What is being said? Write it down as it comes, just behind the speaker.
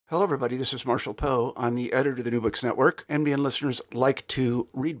Hello, everybody. This is Marshall Poe. I'm the editor of the New Books Network. NBN listeners like to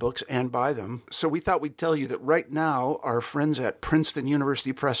read books and buy them. So we thought we'd tell you that right now, our friends at Princeton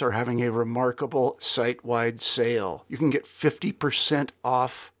University Press are having a remarkable site-wide sale. You can get 50%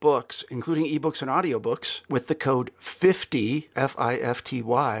 off books, including ebooks and audiobooks, with the code 50,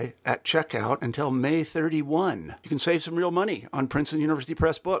 F-I-F-T-Y, at checkout until May 31. You can save some real money on Princeton University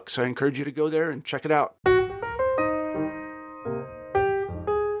Press books. I encourage you to go there and check it out.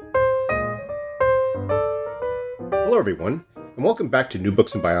 Hello, everyone, and welcome back to New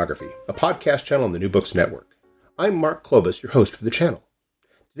Books and Biography, a podcast channel on the New Books Network. I'm Mark Klobus, your host for the channel.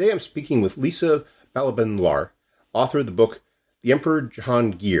 Today I'm speaking with Lisa Balabandlar, author of the book The Emperor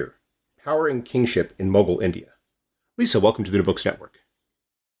Jahangir, Power and Kingship in Mughal India. Lisa, welcome to the New Books Network.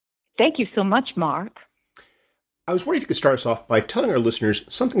 Thank you so much, Mark. I was wondering if you could start us off by telling our listeners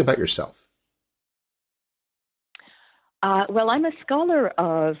something about yourself. Well, I'm a scholar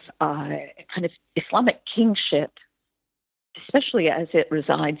of kind of Islamic kingship, especially as it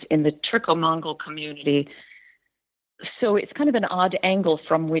resides in the Turco-Mongol community. So it's kind of an odd angle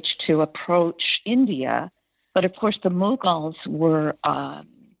from which to approach India. But of course, the Mughals were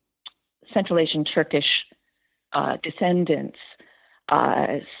Central Asian Turkish descendants.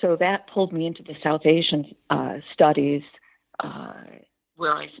 So that pulled me into the South Asian studies,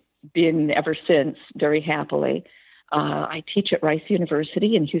 where I've been ever since, very happily. I teach at Rice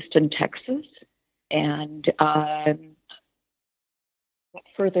University in Houston, Texas. And what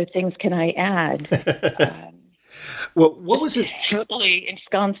further things can I add? Well, what was it? Totally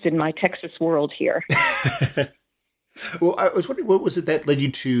ensconced in my Texas world here. Well, I was wondering, what was it that led you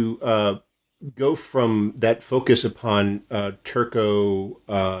to go from that focus upon Turco-Islamic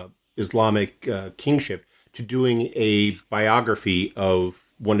kingship to doing a biography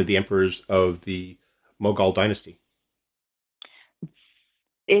of one of the emperors of the Mughal dynasty?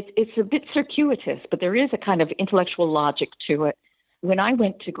 It's a bit circuitous, but there is a kind of intellectual logic to it. When I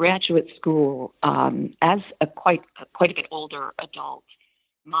went to graduate school, as a quite a bit older adult,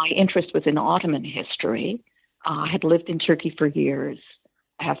 my interest was in Ottoman history. I had lived in Turkey for years.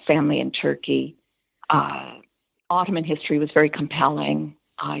 I have family in Turkey. Ottoman history was very compelling.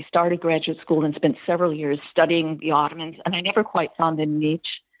 I started graduate school and spent several years studying the Ottomans, and I never quite found a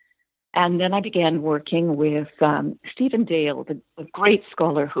niche. And then I began working with Stephen Dale, the great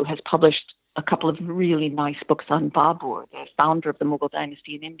scholar who has published a couple of really nice books on Babur, the founder of the Mughal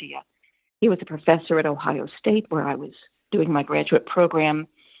dynasty in India. He was a professor at Ohio State, where I was doing my graduate program.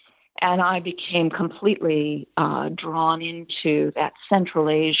 And I became completely drawn into that Central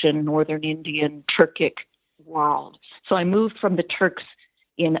Asian, Northern Indian, Turkic world. So I moved from the Turks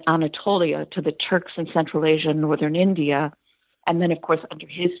in Anatolia to the Turks in Central Asia and Northern India. And then, of course, under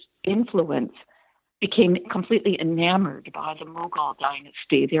his influence, became completely enamored by the Mughal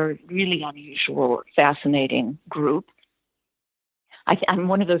dynasty. They're a really unusual, fascinating group. I'm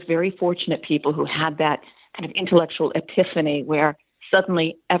one of those very fortunate people who had that kind of intellectual epiphany where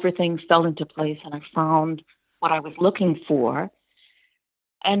suddenly everything fell into place and I found what I was looking for.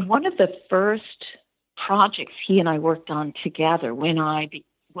 And one of the first projects he and I worked on together when I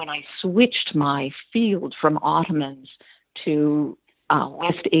switched my field from Ottomans to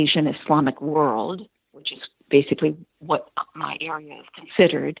West Asian Islamic world, which is basically what my area is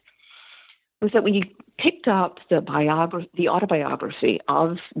considered, was that we picked up the autobiography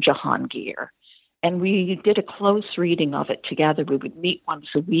of Jahangir, and we did a close reading of it together. We would meet once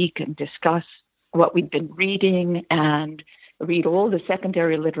a week and discuss what we'd been reading and read all the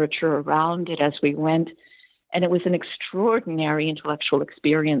secondary literature around it as we went. And it was an extraordinary intellectual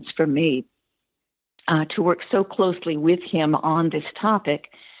experience for me to work so closely with him on this topic.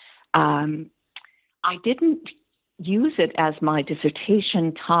 I didn't use it as my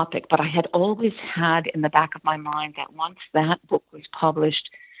dissertation topic, but I had always had in the back of my mind that once that book was published,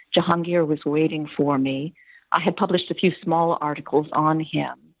 Jahangir was waiting for me. I had published a few small articles on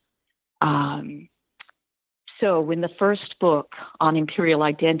him. So in the first book on imperial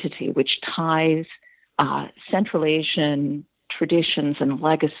identity, which ties Central Asian traditions and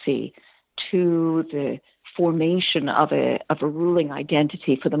legacy to the formation of a ruling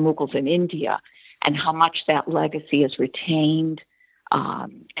identity for the Mughals in India, and how much that legacy is retained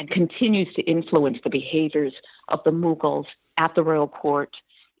and continues to influence the behaviors of the Mughals at the royal court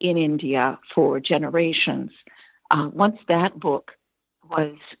in India for generations. Once that book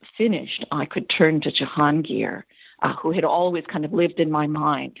was finished, I could turn to Jahangir, who had always kind of lived in my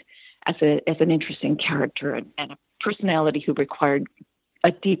mind as an interesting character and a personality who required a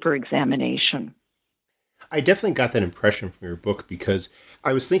deeper examination. I definitely got that impression from your book because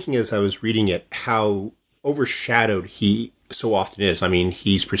I was thinking as I was reading it how overshadowed he so often is. I mean,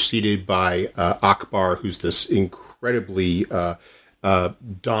 he's preceded by Akbar, who's this incredibly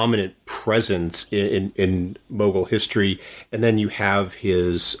dominant presence in Mughal history, and then you have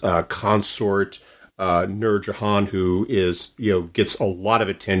his consort Nur Jahan, who is gets a lot of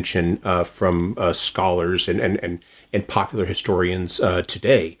attention from scholars and popular historians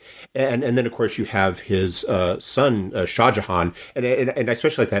today, and then of course you have his son Shah Jahan, and I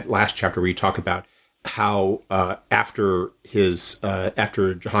especially like that last chapter where you talk about how after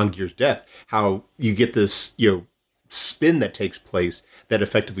Jahangir's death, how you get this spin that takes place that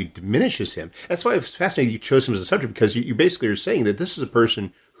effectively diminishes him. That's why it's fascinating you chose him as a subject, because you basically are saying that this is a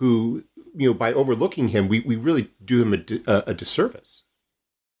person who, by overlooking him, we really do him a disservice.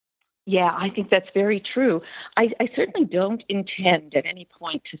 Yeah, I think that's very true. I certainly don't intend at any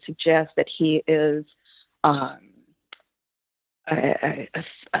point to suggest that he is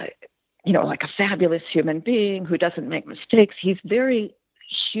like a fabulous human being who doesn't make mistakes. He's very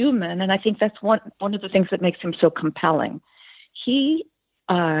human, and I think that's one of the things that makes him so compelling. He,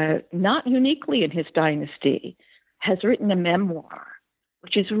 not uniquely in his dynasty, has written a memoir,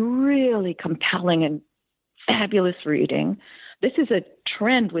 which is really compelling and fabulous reading. This is a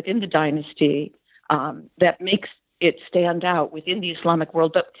trend within the dynasty that makes it stand out within the Islamic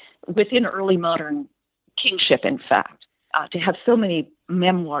world, but within early modern kingship, in fact. To have so many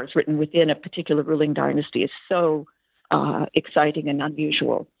memoirs written within a particular ruling dynasty is so exciting and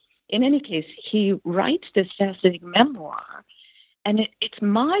unusual. In any case, he writes this fascinating memoir, and it's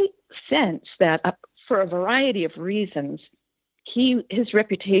my sense that for a variety of reasons, his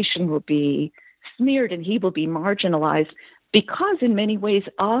reputation will be smeared and he will be marginalized because in many ways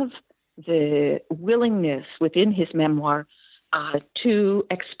of the willingness within his memoir to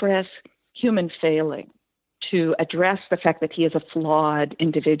express human failing, to address the fact that he is a flawed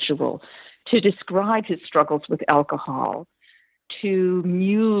individual, to describe his struggles with alcohol, to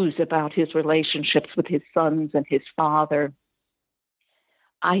muse about his relationships with his sons and his father.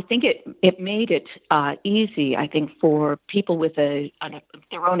 I think it made it easy, I think, for people with their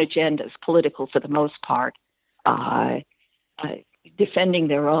own agendas, political for the most part, defending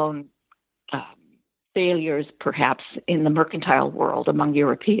their own failures, perhaps, in the mercantile world among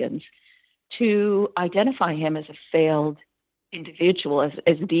Europeans, to identify him as a failed individual,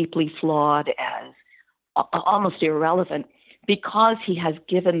 as deeply flawed, as almost irrelevant, because he has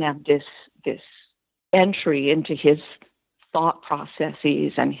given them this entry into his thought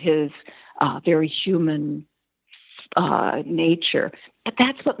processes and his very human nature. But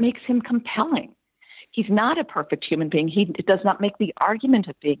that's what makes him compelling. He's not a perfect human being. He does not make the argument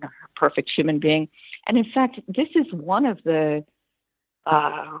of being a perfect human being. And in fact, this is one of the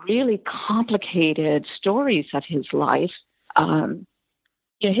really complicated stories of his life.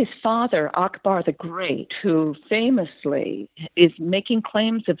 His father, Akbar the Great, who famously is making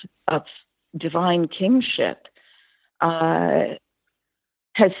claims of divine kingship,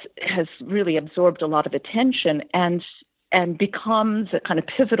 has really absorbed a lot of attention and becomes a kind of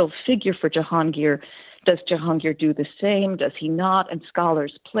pivotal figure for Jahangir. Does Jahangir do the same? Does he not? And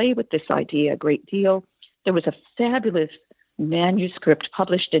scholars play with this idea a great deal. There was a fabulous manuscript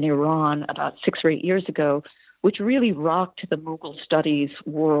published in Iran about 6 or 8 years ago, which really rocked the Mughal studies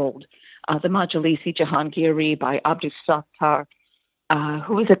world, the Majlisi Jahangiri by Abdus Sattar,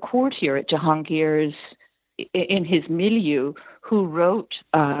 who was a courtier at Jahangir's in his milieu, who wrote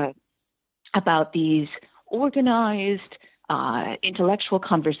about these organized intellectual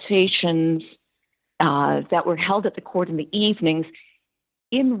conversations that were held at the court in the evenings,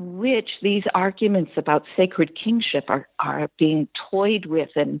 in which these arguments about sacred kingship are being toyed with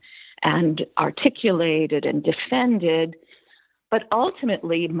and articulated and defended. But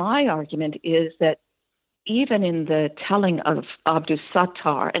ultimately, my argument is that even in the telling of Abdus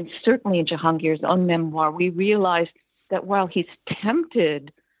Sattar, and certainly in Jahangir's own memoir, we realize that while he's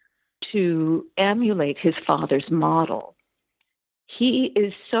tempted to emulate his father's model, he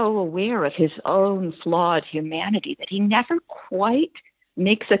is so aware of his own flawed humanity that he never quite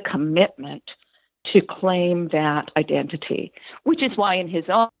makes a commitment to claim that identity, which is why in his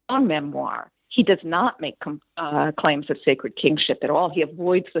own memoir, he does not make claims of sacred kingship at all. He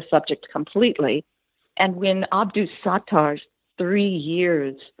avoids the subject completely. And when Abdus Sattar's 3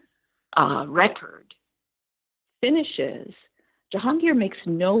 years record finishes, Jahangir makes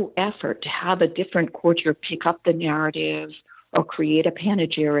no effort to have a different courtier pick up the narrative or create a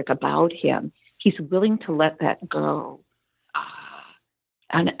panegyric about him. He's willing to let that go.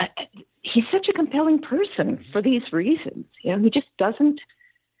 And he's such a compelling person for these reasons. He just doesn't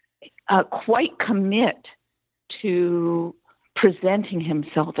quite commit to presenting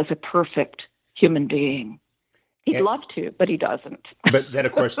himself as a perfect human being. He'd And- love to, but he doesn't. But that,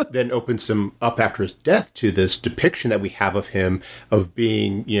 of course, then opens him up after his death to this depiction that we have of him of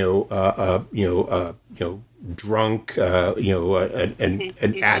being, drunk,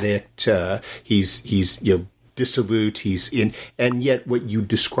 an addict. He's dissolute. He's in, and yet what you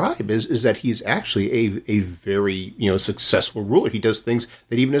describe is that he's actually a very successful ruler. He does things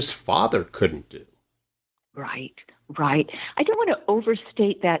that even his father couldn't do. Right. I don't want to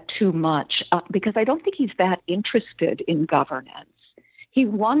overstate that too much because I don't think he's that interested in governance. He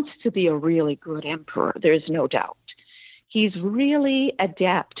wants to be a really good emperor, there's no doubt. He's really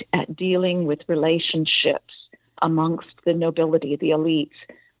adept at dealing with relationships amongst the nobility, the elites,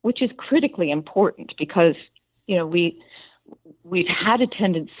 which is critically important because, we've had a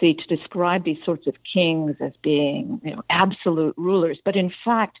tendency to describe these sorts of kings as being, absolute rulers, but in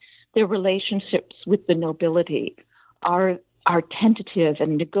fact, their relationships with the nobility are tentative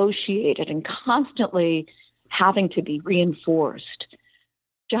and negotiated and constantly having to be reinforced.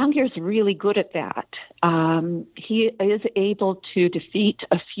 Jahangir's really good at that. He is able to defeat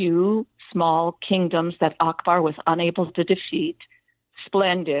a few small kingdoms that Akbar was unable to defeat.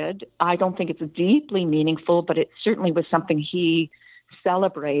 Splendid. I don't think it's deeply meaningful, but it certainly was something he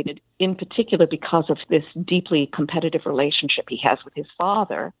celebrated, in particular because of this deeply competitive relationship he has with his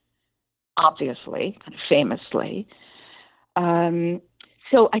father, obviously, kind of famously.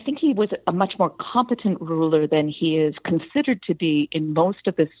 So I think he was a much more competent ruler than he is considered to be in most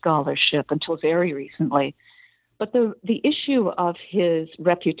of the scholarship until very recently. But the issue of his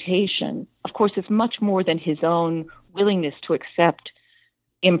reputation, of course, is much more than his own willingness to accept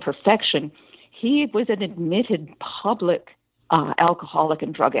imperfection. He was an admitted public alcoholic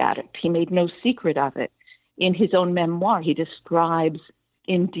and drug addict. He made no secret of it. In his own memoir, he describes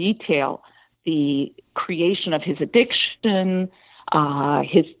in detail the creation of his addiction,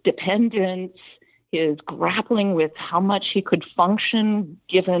 his dependence, his grappling with how much he could function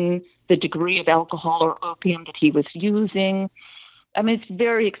given the degree of alcohol or opium that he was using. I mean, it's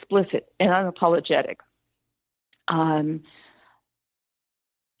very explicit and unapologetic.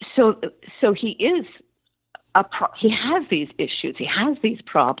 So he is he has these issues, he has these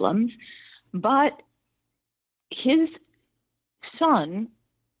problems, but his son,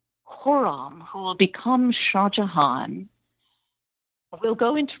 Khurram, who will become Shah Jahan, will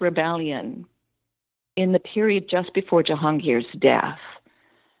go into rebellion in the period just before Jahangir's death.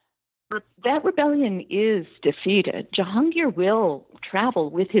 That rebellion is defeated. Jahangir will travel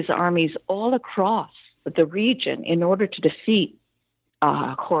with his armies all across the region in order to defeat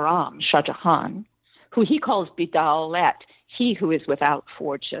Khurram, Shah Jahan, who he calls Bidaulat, he who is without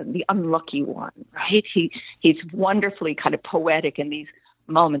fortune, the unlucky one, right? He's wonderfully kind of poetic in these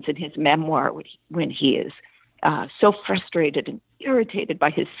moments in his memoir when he is so frustrated and irritated by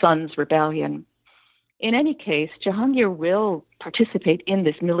his son's rebellion. In any case, Jahangir will participate in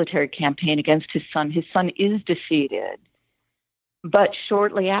this military campaign against his son. His son is defeated. But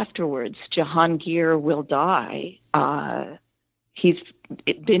shortly afterwards, Jahangir will die. He's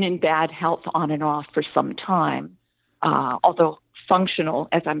been in bad health on and off for some time, although functional,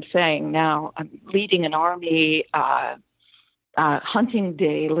 as I'm saying now, leading an army, hunting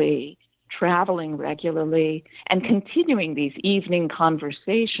daily, traveling regularly, and continuing these evening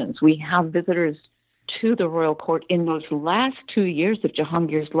conversations. We have visitors to the royal court in those last 2 years of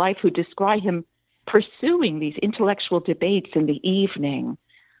Jahangir's life who describe him pursuing these intellectual debates in the evening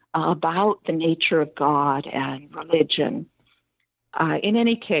about the nature of God and religion. In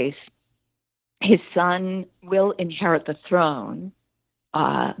any case, his son will inherit the throne,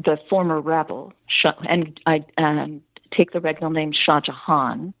 the former rebel, and take the regnal name Shah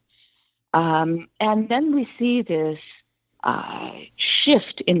Jahan. And then we see this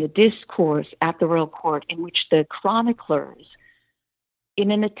shift in the discourse at the royal court in which the chroniclers,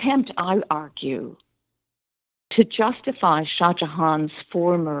 in an attempt, I argue, to justify Shah Jahan's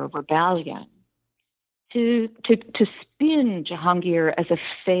former rebellion, to spin Jahangir as a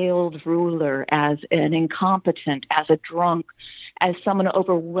failed ruler, as an incompetent, as a drunk, as someone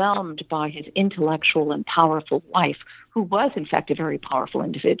overwhelmed by his intellectual and powerful wife, who was, in fact, a very powerful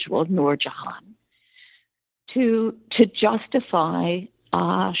individual, Nur Jahan, to justify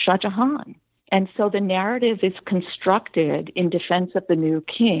Shah Jahan. And so the narrative is constructed in defense of the new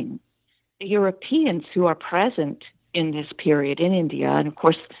king. The Europeans who are present in this period in India, and of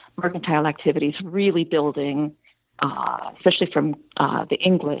course, mercantile activities really building, especially from the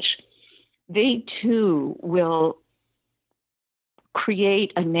English, they too will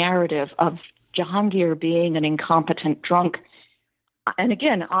create a narrative of Jahangir being an incompetent drunk. And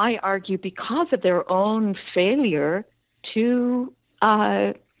again, I argue because of their own failure to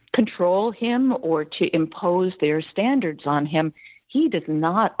control him or to impose their standards on him, he does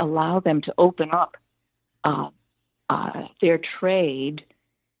not allow them to open up their trade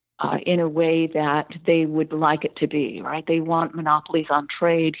in a way that they would like it to be, right? They want monopolies on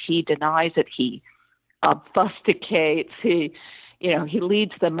trade. He denies it. He obfuscates. He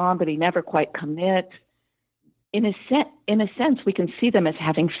leads them on, but he never quite commits. In a sense, we can see them as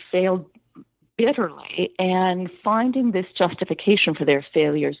having failed bitterly, and finding this justification for their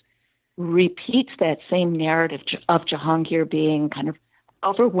failures repeats that same narrative of Jahangir being kind of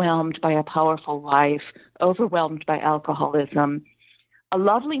overwhelmed by a powerful wife, overwhelmed by alcoholism, a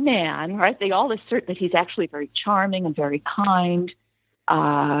lovely man, right? They all assert that he's actually very charming and very kind,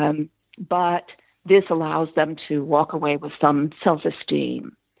 but this allows them to walk away with some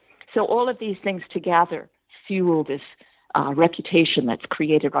self-esteem. So all of these things together fuel this reputation that's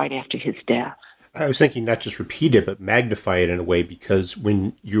created right after his death. I was thinking not just repeat it, but magnify it in a way, because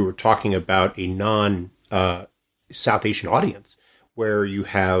when you were talking about a non-South Asian audience, where you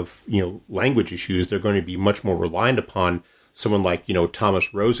have, language issues, they're going to be much more reliant upon someone like,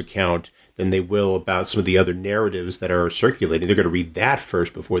 Thomas Rowe's account than they will about some of the other narratives that are circulating. They're going to read that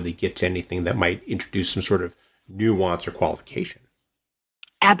first before they get to anything that might introduce some sort of nuance or qualification.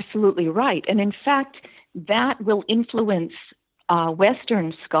 Absolutely right. And in fact, that will influence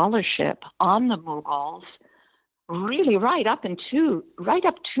Western scholarship on the Mughals really right up to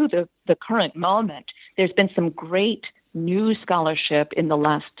the current moment. There's been some great new scholarship in the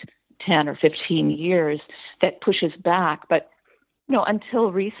last 10 or 15 years that pushes back. But,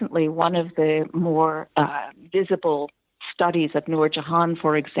 until recently, one of the more visible studies of Noor Jahan,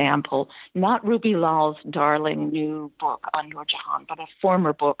 for example, not Ruby Lal's darling new book on Noor Jahan, but a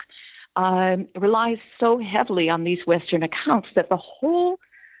former book, relies so heavily on these Western accounts that the whole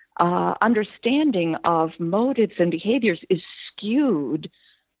understanding of motives and behaviors is skewed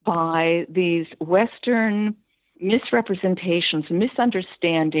by these Western misrepresentations,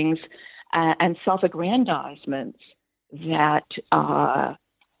 misunderstandings, and self-aggrandizements that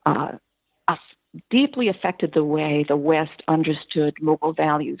deeply affected the way the West understood Mughal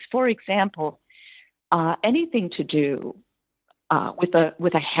values. For example, anything to do with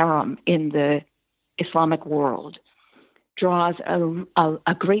a harem in the Islamic world draws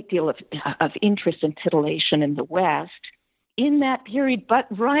a great deal of interest and titillation in the West in that period, but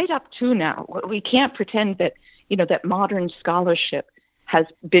right up to now. We can't pretend that that modern scholarship has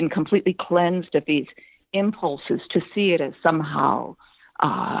been completely cleansed of these impulses to see it as somehow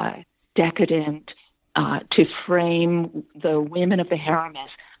decadent, to frame the women of the harem as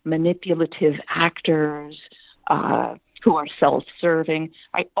manipulative actors who are self-serving.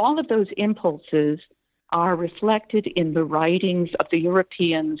 Right? All of those impulses are reflected in the writings of the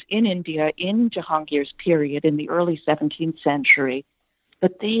Europeans in India in Jahangir's period in the early 17th century,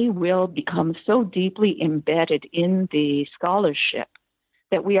 but they will become so deeply embedded in the scholarship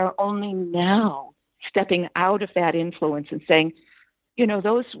that we are only now stepping out of that influence and saying,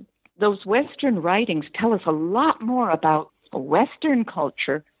 those Western writings tell us a lot more about Western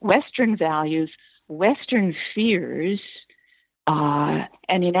culture, Western values, Western fears, and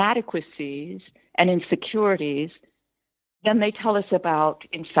inadequacies and insecurities than they tell us about,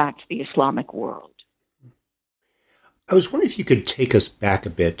 in fact, the Islamic world. I was wondering if you could take us back a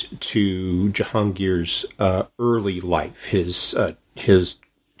bit to Jahangir's early life, his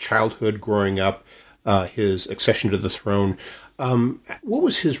childhood growing up, his accession to the throne. What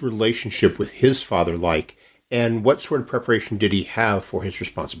was his relationship with his father like, and what sort of preparation did he have for his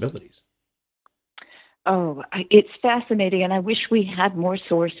responsibilities? Oh, it's fascinating, and I wish we had more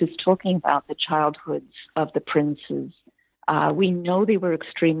sources talking about the childhoods of the princes. We know they were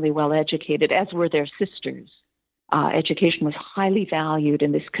extremely well educated, as were their sisters. Education was highly valued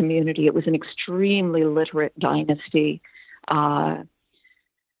in this community. It was an extremely literate dynasty. A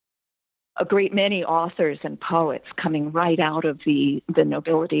great many authors and poets coming right out of the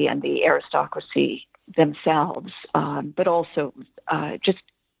nobility and the aristocracy themselves, but also just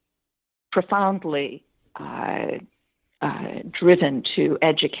profoundly driven to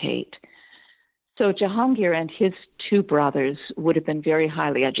educate. So Jahangir and his two brothers would have been very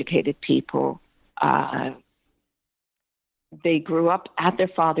highly educated people. They grew up at their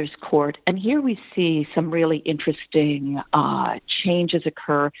father's court, and here we see some really interesting changes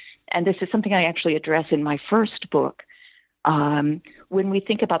occur. And this is something I actually address in my first book. When we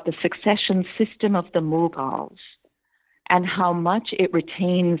think about the succession system of the Mughals and how much it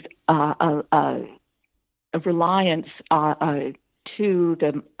retains a reliance to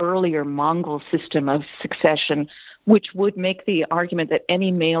the earlier Mongol system of succession, which would make the argument that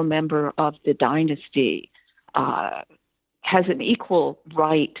any male member of the dynasty has an equal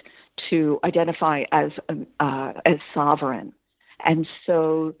right to identify as sovereign. And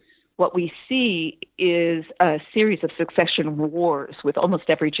so what we see is a series of succession wars with almost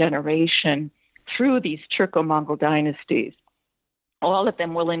every generation through these Turco-Mongol dynasties. All of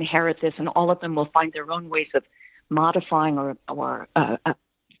them will inherit this, and all of them will find their own ways of modifying or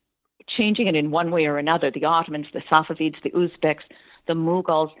changing it in one way or another. The Ottomans, the Safavids, the Uzbeks, the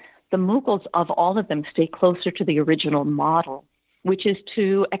Mughals. The Mughals of all of them stay closer to the original model, which is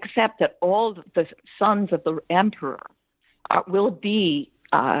to accept that all the sons of the emperor will be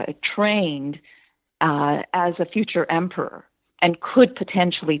trained as a future emperor and could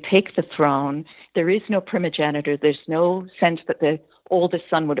potentially take the throne. There is no primogeniture. There's no sense that the oldest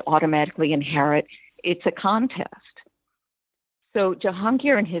son would automatically inherit. It's a contest. So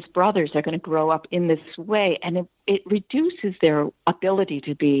Jahangir and his brothers are going to grow up in this way, and it reduces their ability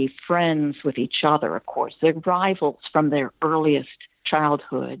to be friends with each other, of course. They're rivals from their earliest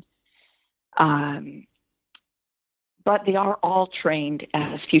childhood. But they are all trained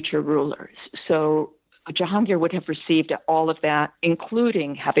as future rulers. So Jahangir would have received all of that,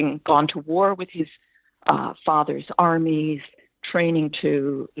 including having gone to war with his father's armies, training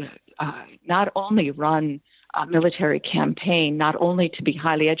to not only run a military campaign, not only to be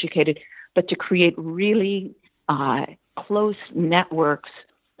highly educated, but to create really close networks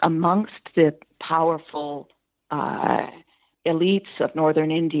amongst the powerful elites of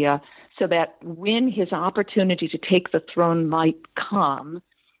northern India, so that when his opportunity to take the throne might come,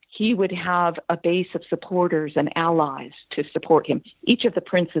 he would have a base of supporters and allies to support him. Each of the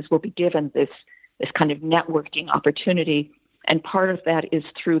princes will be given this kind of networking opportunity, and part of that is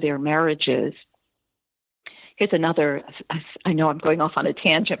through their marriages. Here's another, I know I'm going off on a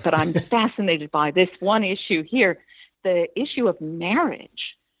tangent, but I'm fascinated by this one issue here, the issue of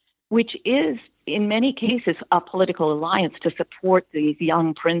marriage, which is in many cases a political alliance to support these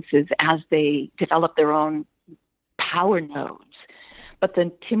young princes as they develop their own power nodes. But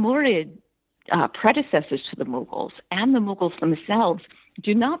the Timurid predecessors to the Mughals and the Mughals themselves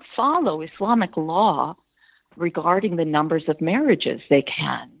do not follow Islamic law regarding the numbers of marriages they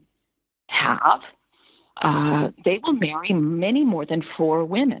can have. They will marry many more than 4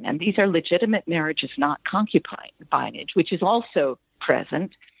 women, and these are legitimate marriages, not concubinage, which is also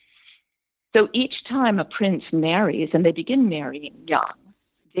present. So each time a prince marries, and they begin marrying young,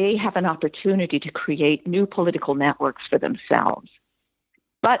 they have an opportunity to create new political networks for themselves.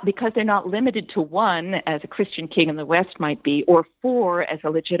 But because they're not limited to 1, as a Christian king in the West might be, or 4, as a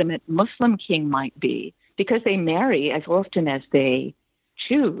legitimate Muslim king might be, because they marry as often as they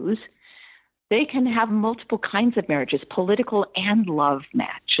choose, they can have multiple kinds of marriages, political and love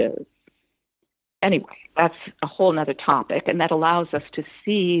matches. Anyway, that's a whole other topic, and that allows us to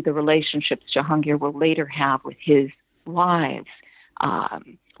see the relationships Jahangir will later have with his wives,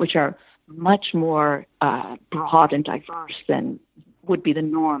 which are much more broad and diverse than would be the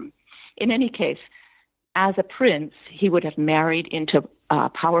norm. In any case, as a prince, he would have married into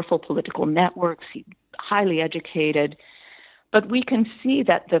powerful political networks, highly educated, but we can see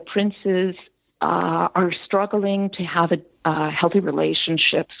that the princes are struggling to have healthy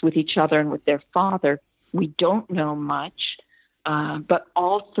relationships with each other and with their father. We don't know much, but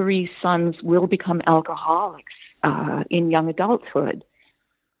all 3 sons will become alcoholics in young adulthood.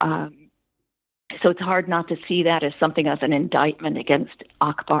 So it's hard not to see that as something of an indictment against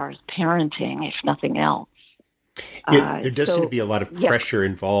Akbar's parenting, if nothing else. There does seem to be a lot of pressure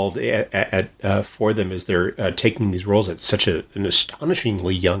involved for them as they're taking these roles at such an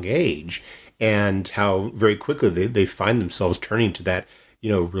astonishingly young age, and how very quickly they find themselves turning to that,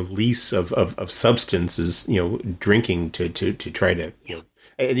 release of substances, drinking to try to,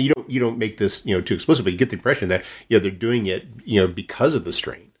 and you don't make this, too explicit, but you get the impression that, they're doing it, because of the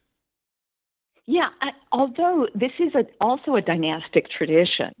strain. Yeah, although this is also a dynastic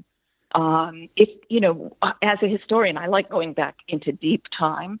tradition. As a historian, I like going back into deep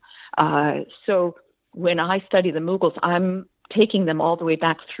time. So when I study the Mughals, I'm taking them all the way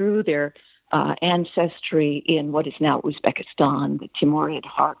back through their ancestry in what is now Uzbekistan, the Timurid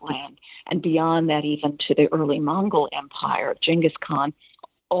heartland, and beyond that even to the early Mongol Empire of Genghis Khan,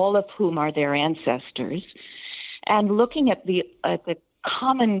 all of whom are their ancestors, and looking at the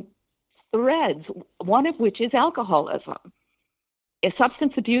common threads, one of which is alcoholism.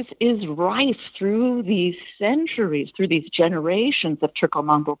 Substance abuse is rife through these centuries, through these generations of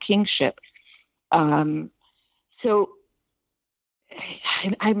Turco-Mongol kingship. So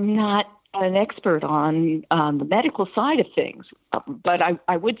I'm not an expert on the medical side of things, but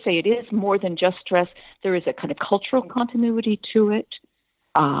I would say it is more than just stress. There is a kind of cultural continuity to it.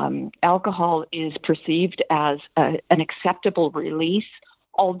 Alcohol is perceived as an acceptable release,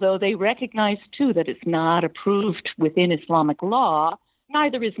 although they recognize, too, that it's not approved within Islamic law.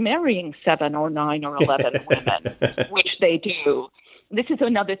 Neither is marrying 7 or 9 or 11 women, which they do. This is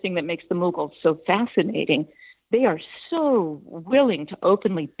another thing that makes the Mughals so fascinating. They are so willing to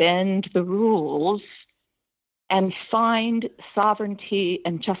openly bend the rules and find sovereignty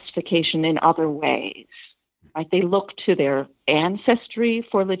and justification in other ways. Right? They look to their ancestry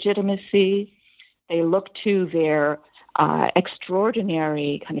for legitimacy. They look to their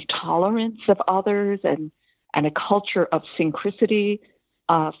extraordinary kind of tolerance of others and a culture of synchronicity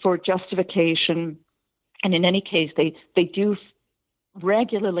for justification. And in any case, they do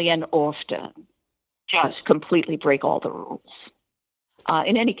regularly and often just completely break all the rules.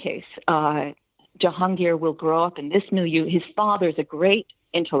 In any case, Jahangir will grow up in this milieu. His father is a great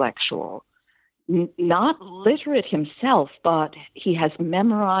intellectual, not literate himself, but he has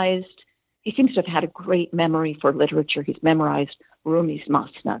memorized, he seems to have had a great memory for literature. He's memorized Rumi's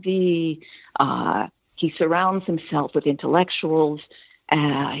Masnavi. He surrounds himself with intellectuals.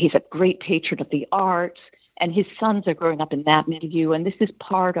 He's a great patron of the arts, and his sons are growing up in that milieu. And this is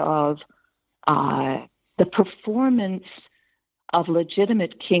part of the performance of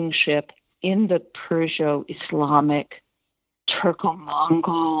legitimate kingship in the Perso-Islamic,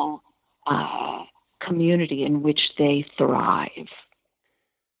 Turco-Mongol community in which they thrive.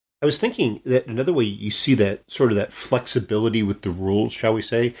 I was thinking that another way you see that sort of that flexibility with the rules, shall we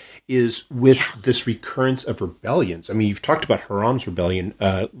say, is with this recurrence of rebellions. I mean, you've talked about Haram's rebellion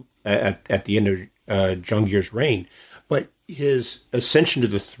at the end of Jahangir's reign, but his ascension to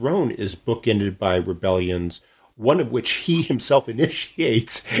the throne is bookended by rebellions, one of which he himself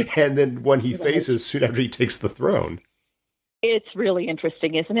initiates, and then one he faces soon after he takes the throne. It's really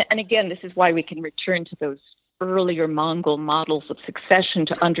interesting, isn't it? And again, this is why we can return to those earlier Mongol models of succession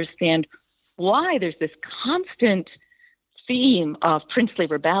to understand why there's this constant theme of princely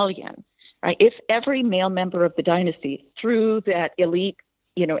rebellion, right? If every male member of the dynasty, through that elite,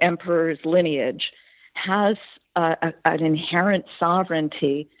 emperor's lineage, has an inherent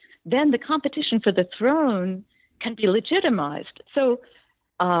sovereignty, then the competition for the throne can be legitimized. So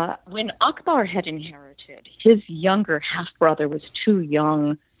when Akbar had inherited, his younger half-brother was too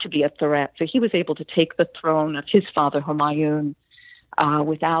young to be a threat. So he was able to take the throne of his father, Humayun,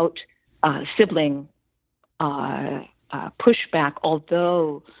 without sibling pushback,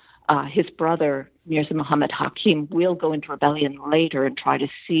 although his brother, Mirza Muhammad Hakim, will go into rebellion later and try to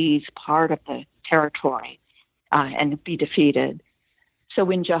seize part of the territory and be defeated. So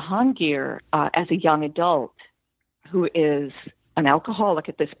when Jahangir, as a young adult, who is an alcoholic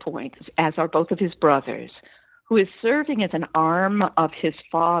at this point, as are both of his brothers, who is serving as an arm of his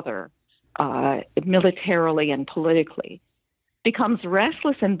father, militarily and politically, becomes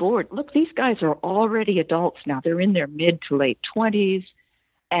restless and bored. Look, these guys are already adults now. They're in their mid to late 20s,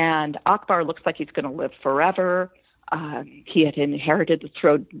 and Akbar looks like he's going to live forever. He had inherited the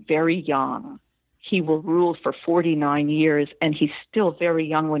throne very young. He will rule for 49 years, and he's still very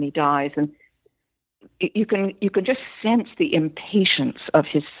young when he dies. And you can just sense the impatience of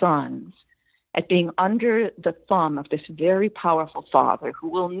his sons at being under the thumb of this very powerful father who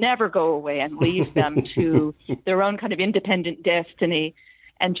will never go away and leave them to their own kind of independent destiny.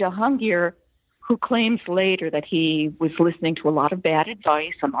 And Jahangir, who claims later that he was listening to a lot of bad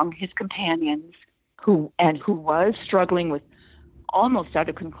advice among his companions, who was struggling with almost out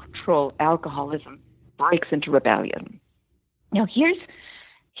of control alcoholism, breaks into rebellion. Now, here's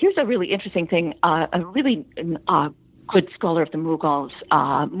a really interesting thing. A really good scholar of the Mughals,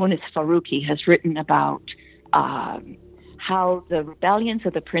 Munis Faruqi, has written about how the rebellions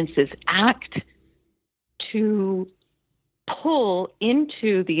of the princes act to pull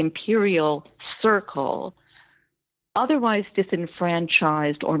into the imperial circle otherwise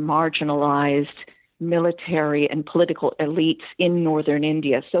disenfranchised or marginalized military and political elites in northern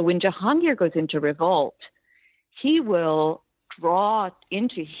India. So when Jahangir goes into revolt, he will draw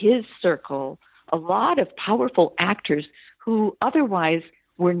into his circle a lot of powerful actors who otherwise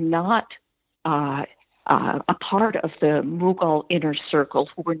were not a part of the Mughal inner circle,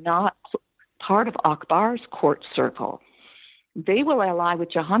 who were not part of Akbar's court circle. They will ally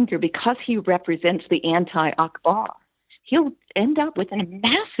with Jahangir because he represents the anti-Akbar. He'll end up with a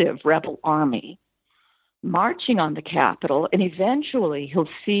massive rebel army marching on the capital, and eventually he'll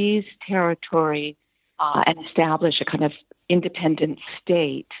seize territory and establish a kind of independent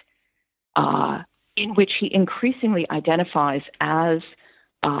state in which he increasingly identifies as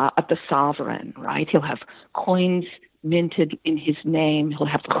the sovereign, right? He'll have coins minted in his name. He'll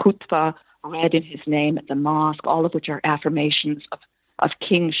have the khutbah read in his name at the mosque, all of which are affirmations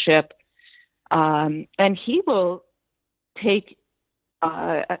kingship. And he will take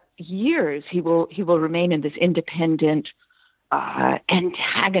years. He will remain in this independent,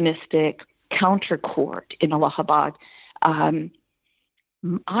 antagonistic counter court in Allahabad.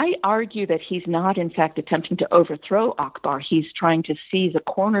 I argue that he's not, in fact, attempting to overthrow Akbar. He's trying to seize a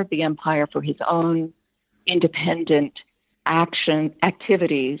corner of the empire for his own independent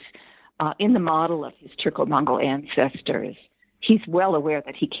activities in the model of his Turco-Mongol ancestors. He's well aware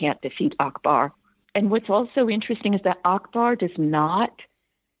that he can't defeat Akbar. And what's also interesting is that Akbar does not,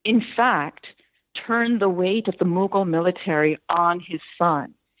 in fact, turn the weight of the Mughal military on his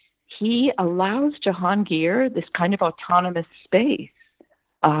son. He allows Jahangir this kind of autonomous space,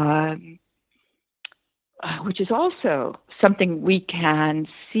 which is also something we can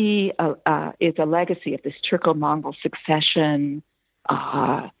see is a legacy of this Turco-Mongol succession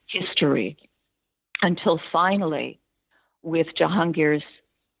history, until finally, with Jahangir's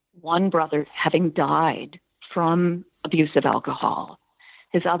one brother having died from abuse of alcohol,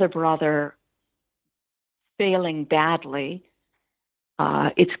 his other brother failing badly,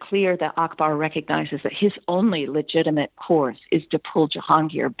 it's clear that Akbar recognizes that his only legitimate course is to pull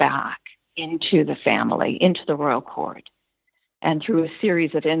Jahangir back into the family, into the royal court. And through a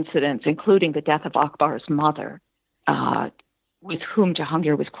series of incidents, including the death of Akbar's mother, with whom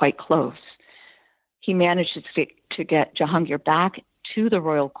Jahangir was quite close, he managed to get Jahangir back to the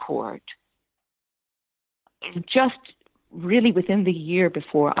royal court just really within the year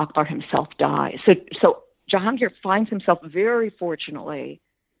before Akbar himself dies. So Jahangir finds himself very fortunately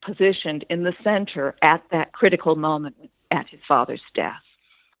positioned in the center at that critical moment at his father's death.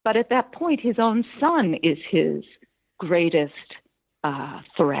 But at that point, his own son is his greatest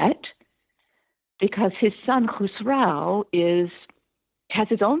threat, because his son Khusrau has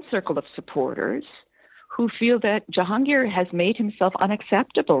his own circle of supporters who feel that Jahangir has made himself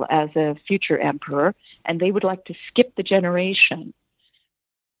unacceptable as a future emperor, and they would like to skip the generation.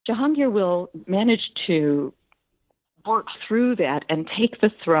 Jahangir will manage to work through that and take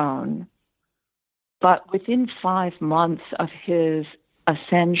the throne, but within 5 months of his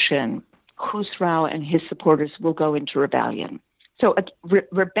ascension, Khusrau and his supporters will go into rebellion. So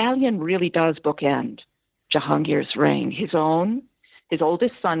rebellion really does bookend Jahangir's reign. His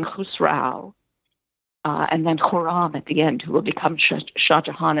oldest son Khusrau, and then Khurram at the end, who will become Shah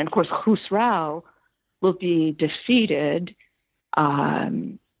Jahan. And of course, Khusrau will be defeated,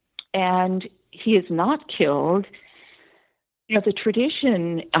 and he is not killed. You know, the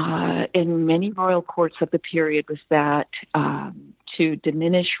tradition in many royal courts of the period was that to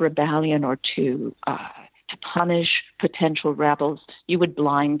diminish rebellion or to punish potential rebels, you would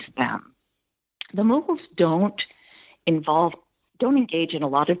blind them. The Mughals don't engage in a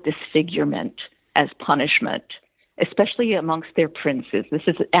lot of disfigurement as punishment, especially amongst their princes. This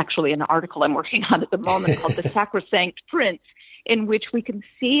is actually an article I'm working on at the moment called The Sacrosanct Prince, in which we can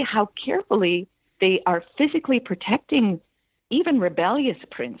see how carefully they are physically protecting even rebellious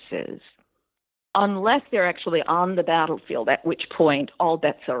princes, unless they're actually on the battlefield, at which point all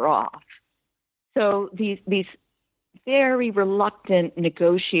bets are off. So these very reluctant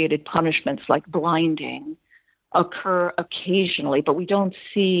negotiated punishments like blinding occur occasionally, but we don't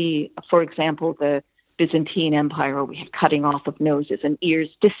see, for example, the Byzantine Empire, where we have cutting off of noses and ears,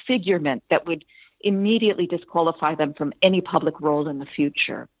 disfigurement that would immediately disqualify them from any public role in the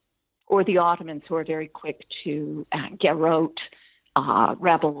future. Or the Ottomans, who are very quick to garrote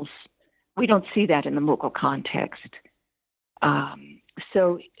rebels. We don't see that in the Mughal context.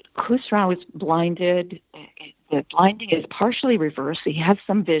 So Khusrau is blinded. The blinding is partially reversed. He has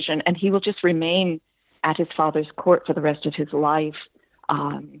some vision, and he will just remain at his father's court for the rest of his life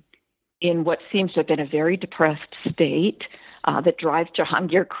in what seems to have been a very depressed state that drives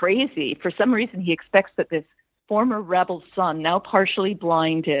Jahangir crazy. For some reason, he expects that this former rebel son, now partially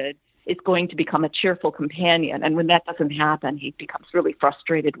blinded, is going to become a cheerful companion. And when that doesn't happen, he becomes really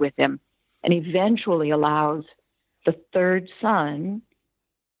frustrated with him and eventually allows the third son,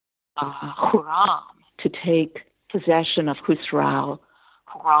 Khurram, to take possession of Khusrau.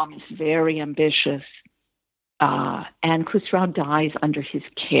 Khurram is very ambitious, and Khusrau dies under his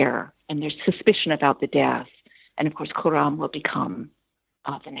care, and there's suspicion about the death. And of course, Khurram will become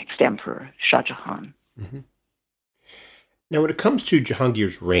the next emperor, Shah Jahan. Mm-hmm. Now, when it comes to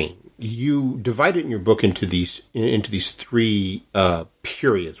Jahangir's reign, you divide it in your book into these three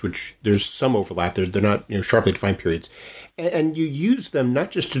periods, which there's some overlap. They're not sharply defined periods, and you use them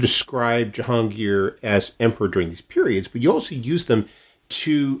not just to describe Jahangir as emperor during these periods, but you also use them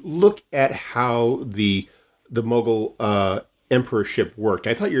to look at how the Mughal emperorship worked.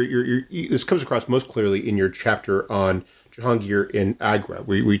 I thought this comes across most clearly in your chapter on Jahangir in Agra,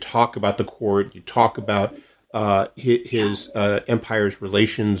 where we talk about the court, you talk about his empire's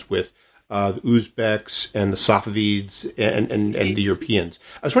relations with the Uzbeks and the Safavids and the Europeans.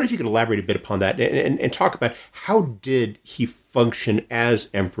 I was wondering if you could elaborate a bit upon that and talk about how did he function as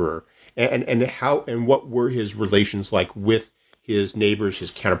emperor and what were his relations like with his neighbors,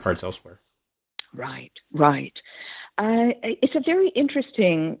 his counterparts elsewhere. Right. It's a very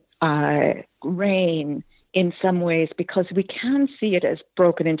interesting reign in some ways because we can see it as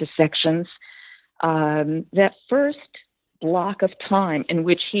broken into sections. That first block of time in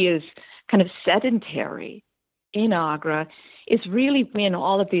which he is kind of sedentary in Agra is really when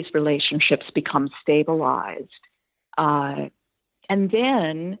all of these relationships become stabilized. And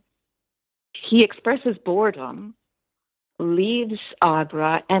then he expresses boredom, leaves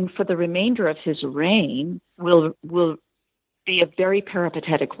Agra, and for the remainder of his reign will be a very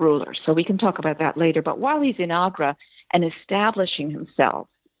peripatetic ruler. So we can talk about that later. But while he's in Agra and establishing himself,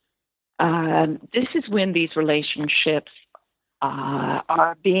 this is when these relationships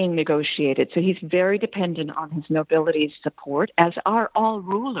are being negotiated. So he's very dependent on his nobility's support, as are all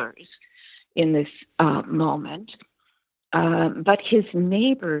rulers in this moment. But his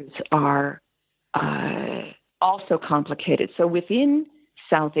neighbors are also complicated. So within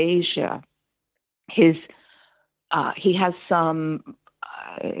South Asia, he has some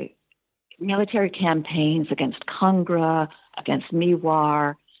military campaigns against Kangra, against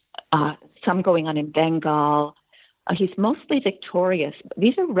Mewar, some going on in Bengal. He's mostly victorious.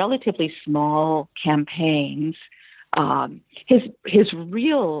 These are relatively small campaigns. His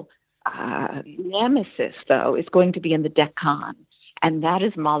real nemesis, though, is going to be in the Deccan, and that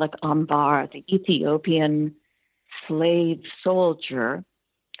is Malik Ambar, the Ethiopian slave soldier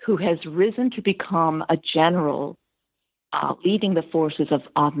who has risen to become a general leading the forces of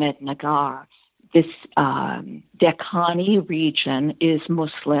Ahmednagar. This Deccani region is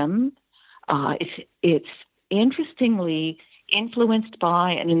Muslim. It's interestingly influenced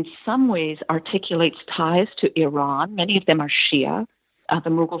by and in some ways articulates ties to Iran. Many of them are Shia. The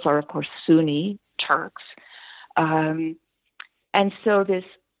Mughals are, of course, Sunni Turks. And so this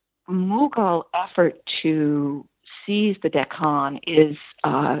Mughal effort to seize the Deccan is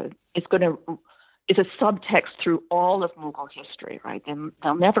a subtext through all of Mughal history, right?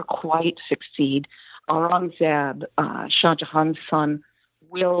 They'll never quite succeed. Aurangzeb, Shah Jahan's son,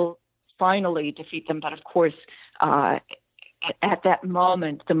 will finally defeat them, but of course, at that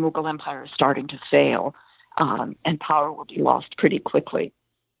moment, the Mughal Empire is starting to fail, and power will be lost pretty quickly.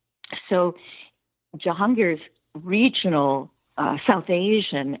 So Jahangir's regional South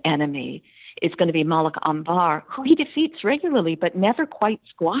Asian enemy is going to be Malik Ambar, who he defeats regularly but never quite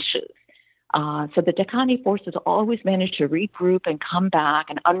squashes. So the Deccani forces always manage to regroup and come back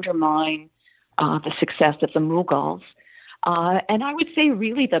and undermine the success of the Mughals. And I would say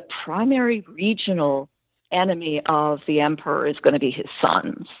really the primary regional enemy of the emperor is going to be his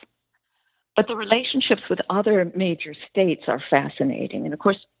sons. But the relationships with other major states are fascinating. And of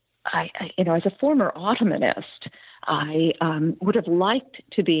course, I as a former Ottomanist, I would have liked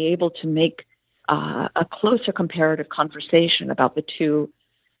to be able to make a closer comparative conversation about the two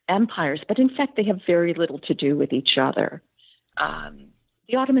empires, but in fact, they have very little to do with each other.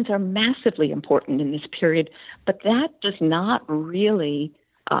 The Ottomans are massively important in this period, but that does not really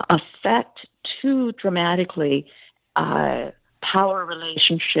affect too dramatically power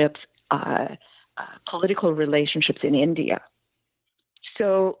relationships, political relationships in India.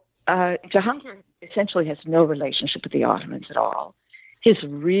 So Jahangir essentially has no relationship with the Ottomans at all. His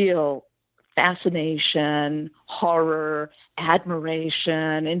real fascination, horror,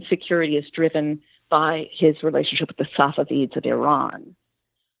 admiration, insecurity is driven by his relationship with the Safavids of Iran,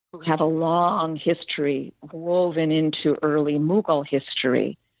 who have a long history woven into early Mughal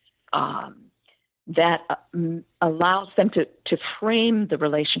history that allows them to frame the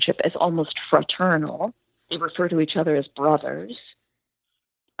relationship as almost fraternal. They refer to each other as brothers,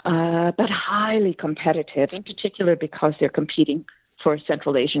 but highly competitive, in particular because they're competing for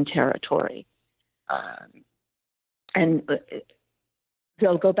Central Asian territory. And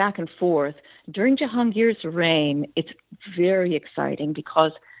they'll go back and forth. During Jahangir's reign, it's very exciting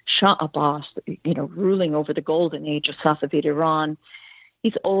because Shah Abbas, ruling over the golden age of Safavid Iran,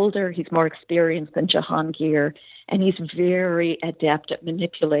 he's older, he's more experienced than Jahangir, and he's very adept at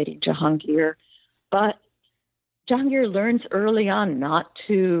manipulating Jahangir. But Jahangir learns early on not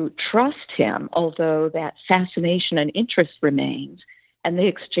to trust him, although that fascination and interest remains, and they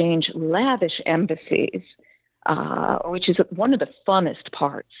exchange lavish embassies, which is one of the funnest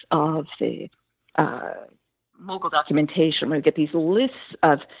parts of the Mughal documentation where you get these lists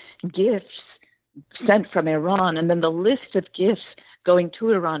of gifts sent from Iran, and then the list of gifts going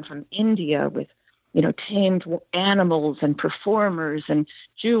to Iran from India with, tamed animals and performers and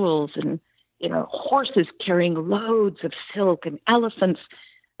jewels and, horses carrying loads of silk and elephants.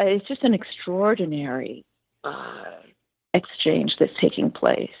 It's just an extraordinary exchange that's taking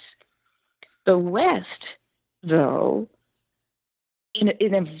place. The West, though, in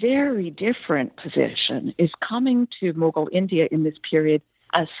a very different position, is coming to Mughal India in this period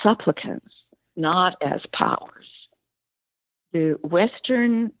as supplicants, not as powers. The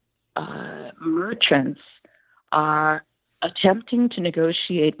Western merchants are attempting to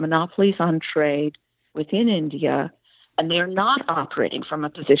negotiate monopolies on trade within India, and they're not operating from a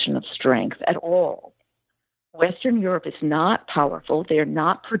position of strength at all. Western Europe is not powerful. They're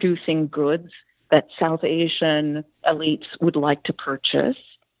not producing goods that South Asian elites would like to purchase.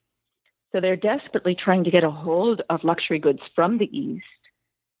 So they're desperately trying to get a hold of luxury goods from the East,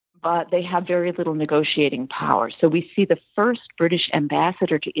 but they have very little negotiating power. So we see the first British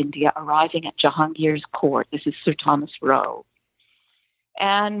ambassador to India arriving at Jahangir's court. This is Sir Thomas Roe.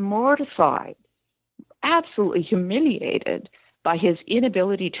 And mortified, absolutely humiliated by his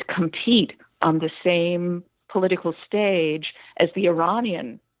inability to compete on the same political stage as the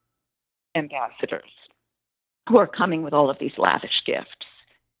Iranian ambassadors who are coming with all of these lavish gifts.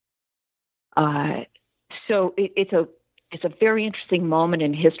 So it's a very interesting moment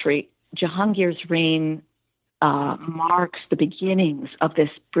in history. Jahangir's reign marks the beginnings of this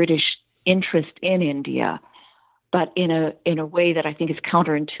British interest in India, but in a way that I think is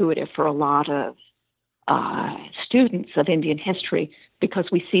counterintuitive for a lot of students of Indian history, because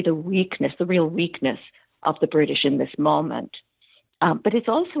we see the weakness, the real weakness of the British in this moment. But it's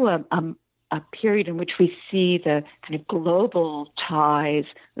also a period in which we see the kind of global ties,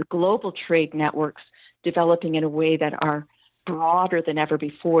 the global trade networks developing in a way that are broader than ever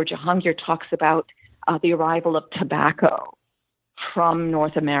before. Jahangir talks about the arrival of tobacco from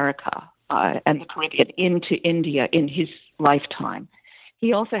North America and the Caribbean into India in his lifetime.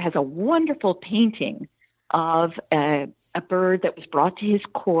 He also has a wonderful painting of a bird that was brought to his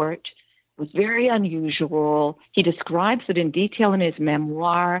court. It was very unusual. He describes it in detail in his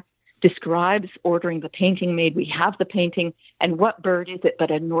memoir, describes ordering the painting made. We have the painting, and what bird is it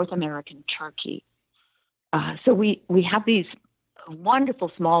but a North American turkey? So we have these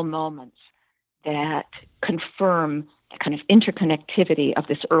wonderful small moments that confirm the kind of interconnectivity of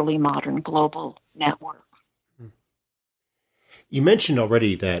this early modern global network. You mentioned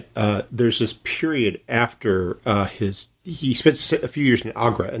already that there's this period after he spent a few years in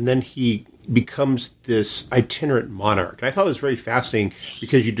Agra, and then he becomes this itinerant monarch. And I thought it was very fascinating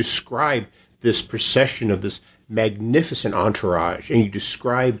because you describe this procession of this magnificent entourage, and you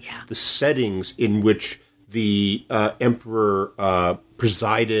describe the settings in which the emperor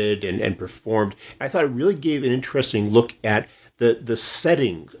presided and performed. I thought it really gave an interesting look at the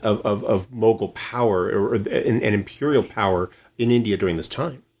setting of Mughal power and imperial power in India during this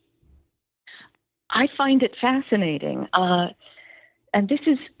time. I find it fascinating. And this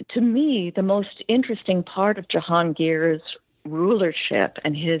is, to me, the most interesting part of Jahangir's rulership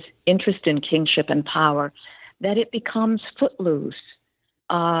and his interest in kingship and power, that it becomes footloose.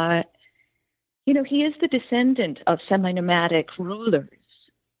 He is the descendant of semi-nomadic rulers.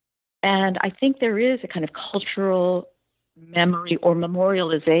 And I think there is a kind of cultural memory or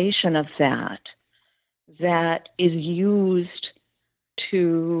memorialization of that is used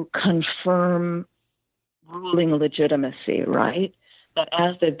to confirm ruling legitimacy, right? That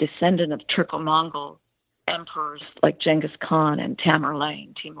as the descendant of Turco-Mongol emperors like Genghis Khan and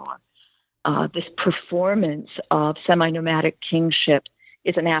Tamerlane, Timur, this performance of semi-nomadic kingship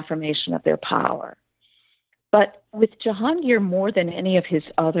is an affirmation of their power. But with Jahangir, more than any of his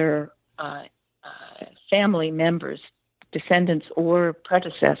other family members, descendants or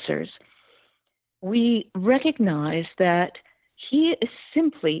predecessors, we recognize that he is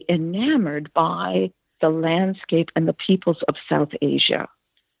simply enamored by the landscape and the peoples of South Asia.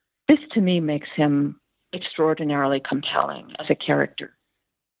 This, to me, makes him extraordinarily compelling as a character.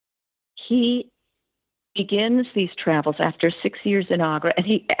 He begins these travels after 6 years in Agra, and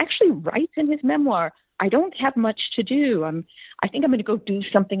he actually writes in his memoir, I don't have much to do. I think I'm going to go do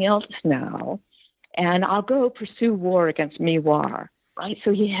something else now, and I'll go pursue war against Mewar, right?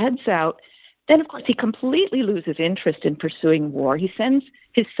 So he heads out. Then, of course, he completely loses interest in pursuing war. He sends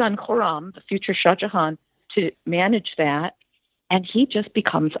his son Khurram, the future Shah Jahan, to manage that, and he just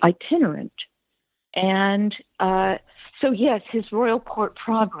becomes itinerant. And so, yes, his royal court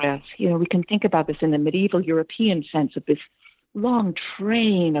progress, we can think about this in the medieval European sense of this long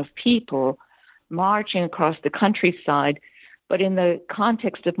train of people marching across the countryside. But in the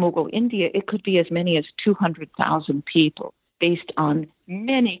context of Mughal India, it could be as many as 200,000 people, based on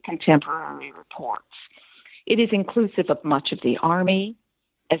many contemporary reports. It is inclusive of much of the army,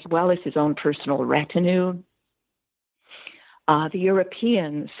 as well as his own personal retinue. The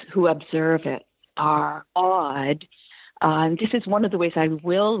Europeans who observe it are awed. And this is one of the ways I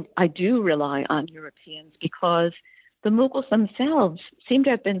do rely on Europeans, because the Mughals themselves seem to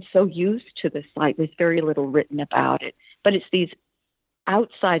have been so used to the site. There's very little written about it. But it's these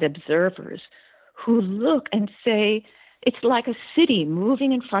outside observers who look and say, it's like a city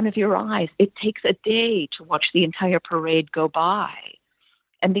moving in front of your eyes. It takes a day to watch the entire parade go by.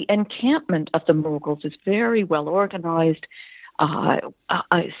 And the encampment of the Mughals is very well organized,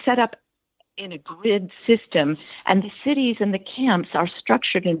 set up in a grid system, and the cities and the camps are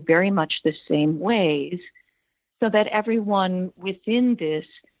structured in very much the same ways, so that everyone within this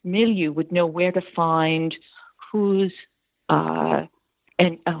milieu would know where to find whose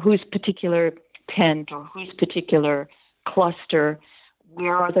particular tent or whose particular cluster,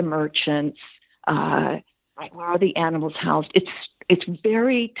 where are the merchants, where are the animals housed. It's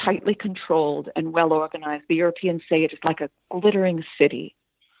very tightly controlled and well organized. The Europeans say it is like a glittering city,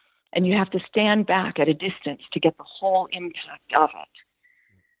 and you have to stand back at a distance to get the whole impact of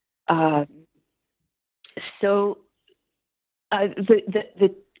it.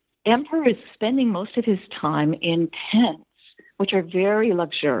 The emperor is spending most of his time in tents, which are very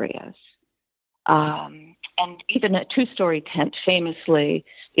luxurious. And even a 2-story tent, famously,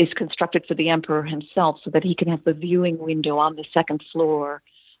 is constructed for the emperor himself so that he can have the viewing window on the second floor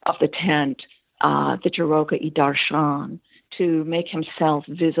of the tent, the Jaroka-i Darshan, to make himself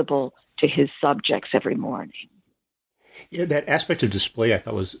visible to his subjects every morning. Yeah, that aspect of display I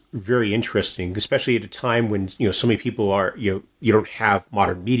thought was very interesting, especially at a time when, so many people are, you don't have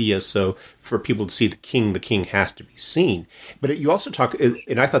modern media. So for people to see the king has to be seen. But you also talk,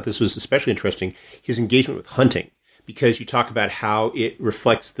 and I thought this was especially interesting, his engagement with hunting, because you talk about how it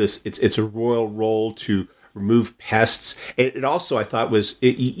reflects this, it's a royal role to remove pests. It also, I thought,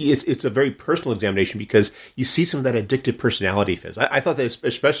 it's a very personal examination, because you see some of that addictive personality of his. I thought that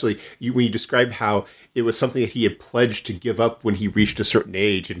especially when you describe how it was something that he had pledged to give up when he reached a certain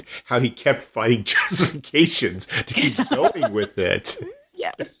age, and how he kept finding justifications to keep going with it.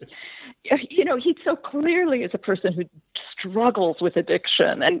 Yes. He so clearly is a person who struggles with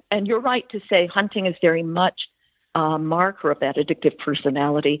addiction. And you're right to say hunting is very much a marker of that addictive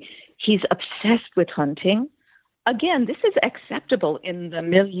personality. He's obsessed with hunting. Again, this is acceptable in the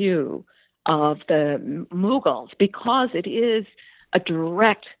milieu of the Mughals because it is a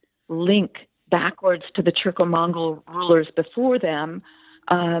direct link backwards to the Turco-Mongol rulers before them.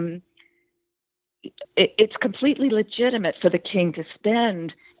 It's completely legitimate for the king to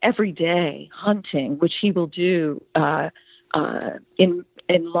spend every day hunting, which he will do in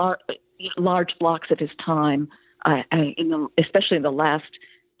large blocks of his time, especially in the last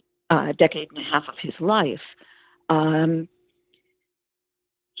decade and a half of his life.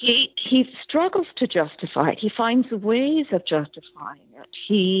 He struggles to justify it. He finds ways of justifying it.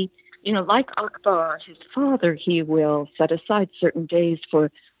 He, like Akbar, his father, he will set aside certain days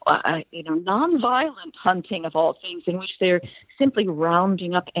for, nonviolent hunting of all things, in which they're simply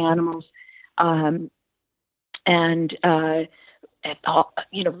rounding up animals and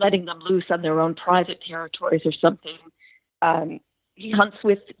letting them loose on their own private territories or something. He hunts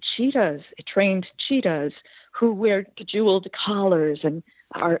with cheetahs, trained cheetahs, who wear jeweled collars and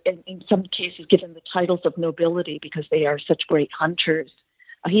are, in some cases, given the titles of nobility because they are such great hunters.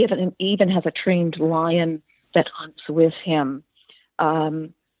 He even has a trained lion that hunts with him.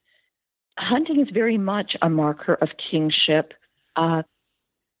 Hunting is very much a marker of kingship. Thomas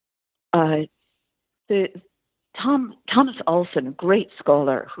Olson, a great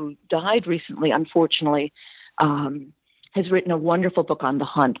scholar who died recently, unfortunately, has written a wonderful book on the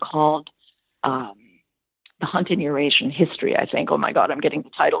hunt called The Hunt in Eurasian History, I think. Oh, my God, I'm getting the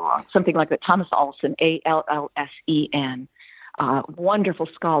title wrong. Something like that. Thomas Olson, Allsen. Wonderful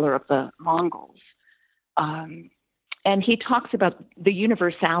scholar of the Mongols. And he talks about the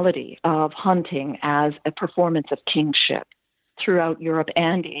universality of hunting as a performance of kingship throughout Europe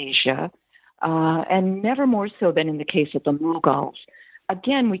and Asia, and never more so than in the case of the Mughals.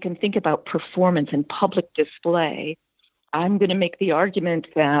 Again, we can think about performance and public display. I'm going to make the argument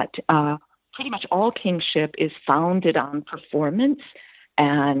that pretty much all kingship is founded on performance,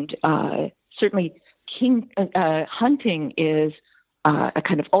 and certainly hunting is a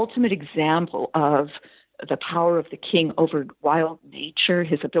kind of ultimate example of the power of the king over wild nature,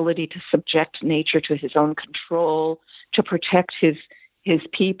 his ability to subject nature to his own control, to protect his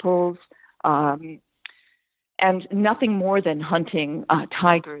peoples. And nothing more than hunting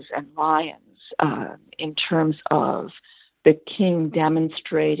tigers and lions in terms of the king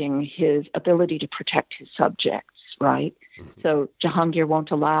demonstrating his ability to protect his subjects, right? Mm-hmm. So Jahangir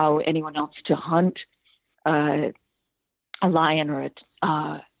won't allow anyone else to hunt a lion or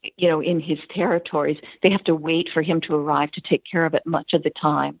in his territories. They have to wait for him to arrive to take care of it much of the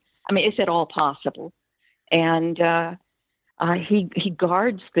time. I mean, is it all possible? And he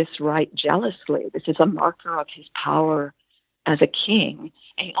guards this right jealously. This is a marker of his power as a king,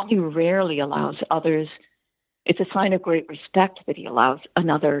 and he only rarely allows others. It's a sign of great respect that he allows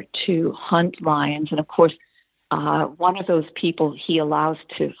another to hunt lions. And of course, one of those people he allows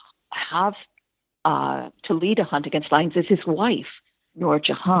to have to lead a hunt against lions is his wife, Nur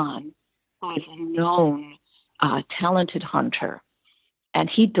Jahan, who is a known talented hunter. And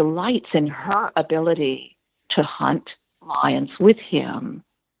he delights in her ability to hunt lions with him,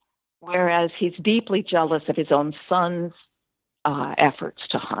 whereas he's deeply jealous of his own son's efforts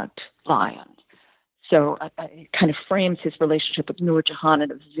to hunt lions. So it kind of frames his relationship with Nur Jahan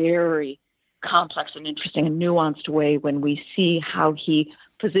in a very complex and interesting and nuanced way when we see how he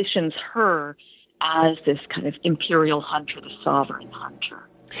positions her as this kind of imperial hunter, the sovereign hunter.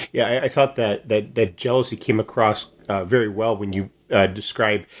 Yeah, I thought that jealousy came across very well when you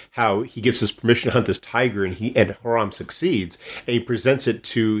described how he gives his permission to hunt this tiger, and Khurram succeeds, and he presents it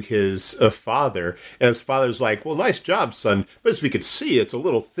to his father, and his father's like, "Well, nice job, son, but as we could see, it's a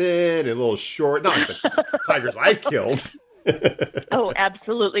little thin and a little short. Not the tigers I killed." Oh,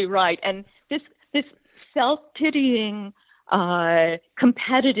 absolutely right. And this self-pitying,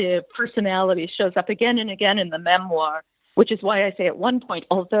 competitive personality shows up again and again in the memoir, which is why I say at one point,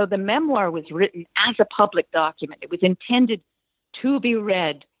 although the memoir was written as a public document, it was intended to be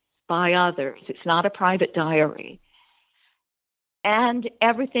read by others. It's not a private diary. And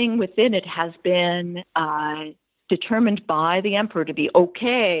everything within it has been determined by the emperor to be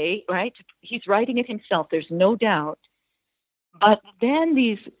okay, right? He's writing it himself, there's no doubt. But then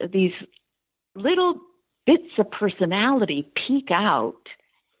these little bits of personality peek out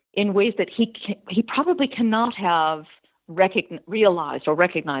in ways that he probably cannot have realized or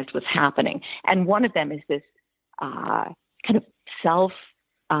recognized what's happening. And one of them is this kind of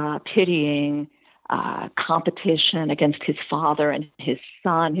self-pitying competition against his father and his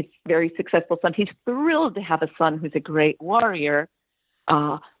son, his very successful son. He's thrilled to have a son who's a great warrior,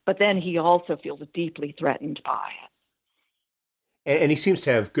 but then he also feels deeply threatened by it. And he seems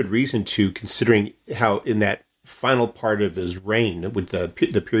to have good reason to, considering how in that final part of his reign, with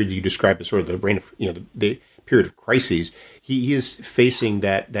the period you described as sort of the reign of, the period of crises, he is facing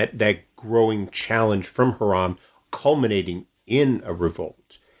that growing challenge from Khurram, culminating in a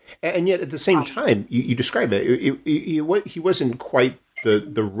revolt. And yet, at the same time, you describe it, he wasn't quite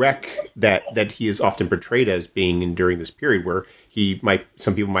the wreck that he is often portrayed as being during this period, where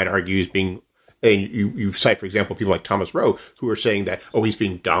some people might argue he's being. And you cite, for example, people like Thomas Rowe, who are saying that, he's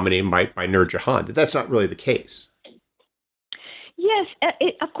being dominated by Nur Jahan. That's not really the case. Yes,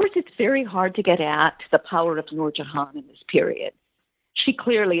 of course, it's very hard to get at the power of Nur Jahan in this period. She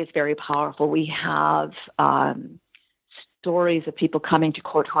clearly is very powerful. We have stories of people coming to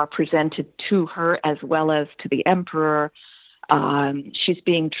court who are presented to her as well as to the emperor. She's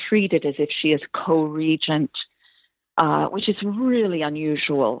being treated as if she is co-regent, which is really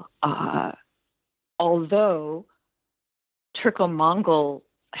unusual. Although Turco-Mongol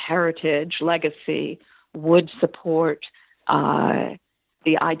heritage, legacy, would support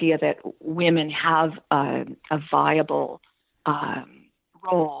the idea that women have a viable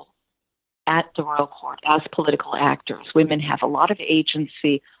role at the royal court as political actors. Women have a lot of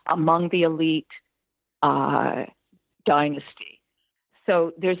agency among the elite dynasty.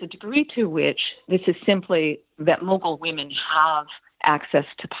 So there's a degree to which this is simply that Mughal women have access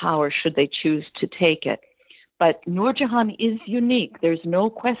to power should they choose to take it. But Nur Jahan is unique. There's no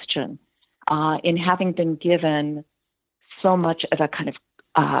question in having been given so much of a kind of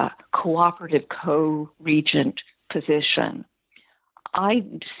cooperative co-regent position. I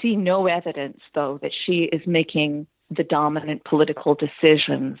see no evidence, though, that she is making the dominant political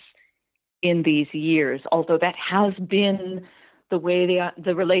decisions in these years, although that has been the way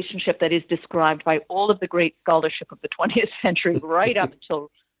the relationship that is described by all of the great scholarship of the 20th century right up until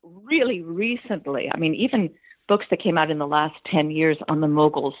really recently. I mean, even books that came out in the last 10 years on the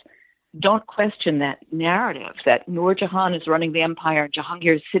Mughals don't question that narrative that Nur Jahan is running the empire and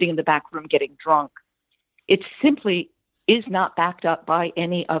Jahangir is sitting in the back room getting drunk. It simply is not backed up by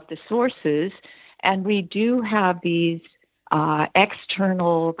any of the sources. And we do have these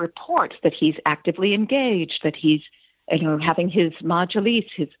external reports that he's actively engaged, that he's having his majalis,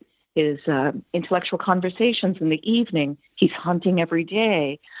 his intellectual conversations in the evening. He's hunting every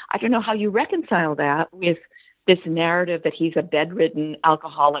day. I don't know how you reconcile that with this narrative that he's a bedridden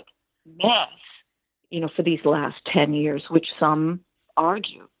alcoholic mess, for these last 10 years, which some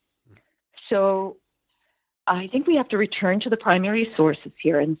argue. So I think we have to return to the primary sources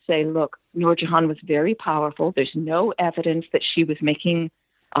here and say, look, Noor Jahan was very powerful. There's no evidence that she was making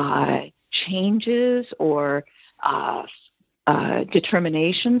changes or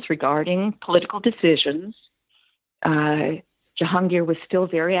determinations regarding political decisions. Jahangir was still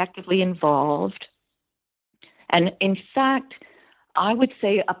very actively involved. And in fact, I would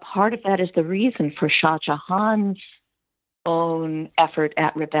say a part of that is the reason for Shah Jahan's own effort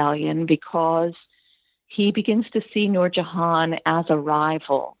at rebellion, because he begins to see Noor Jahan as a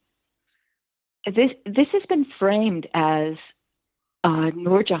rival. This has been framed as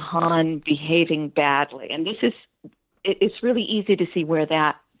Noor Jahan behaving badly, and it's really easy to see where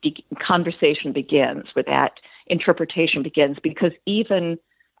that conversation begins, where that interpretation begins, because even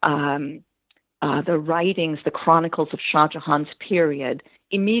the writings, the chronicles of Shah Jahan's period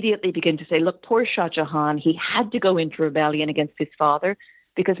immediately begin to say, look, poor Shah Jahan, he had to go into rebellion against his father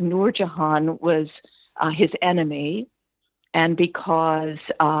because Noor Jahan was his enemy, and because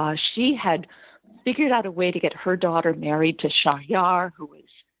she had figured out a way to get her daughter married to Shahyar, who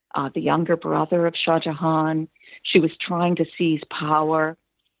was the younger brother of Shah Jahan. She was trying to seize power.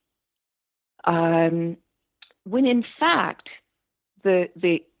 When in fact,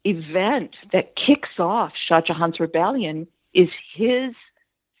 the event that kicks off Shah Jahan's rebellion is his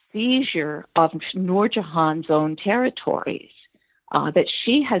seizure of Noor Jahan's own territories that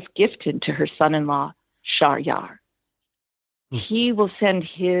she has gifted to her son-in-law, Shahyar. He will send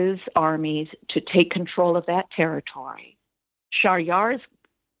his armies to take control of that territory. Shahyar's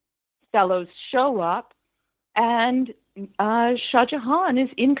fellows show up, and Shah Jahan is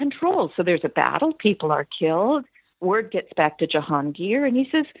in control. So there's a battle, people are killed. Word gets back to Jahangir, and he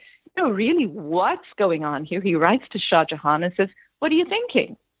says, really, what's going on here? He writes to Shah Jahan and says, what are you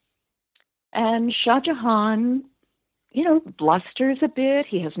thinking? And Shah Jahan, blusters a bit.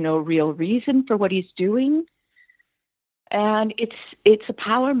 He has no real reason for what he's doing. And it's a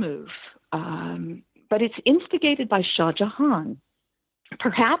power move. But it's instigated by Shah Jahan,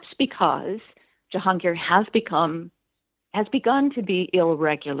 perhaps because Jahangir has begun to be ill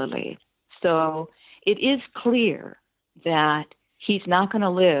regularly. So it is clear that he's not going to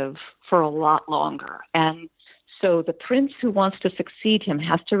live for a lot longer. And so the prince who wants to succeed him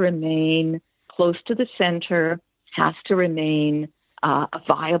has to remain close to the center, has to remain a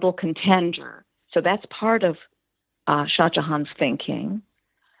viable contender. So that's part of Shah Jahan's thinking.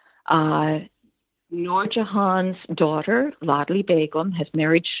 Noor Jahan's daughter, Ladli Begum, has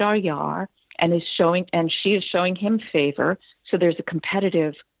married Shahyar and she is showing him favor. So there's a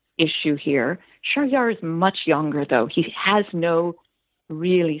competitive issue here. Shahyar is much younger, though. He has no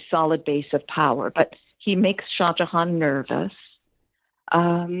really solid base of power, but he makes Shah Jahan nervous.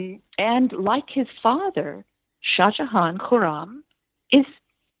 And like his father, Shah Jahan, Khurram, is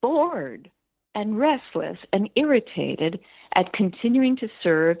bored and restless and irritated at continuing to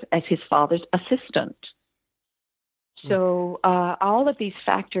serve as his father's assistant. So all of these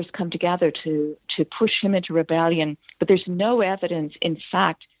factors come together to push him into rebellion, but there's no evidence, in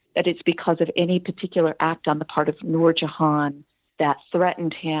fact, that it's because of any particular act on the part of Noor Jahan that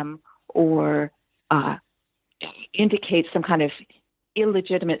threatened him or indicates some kind of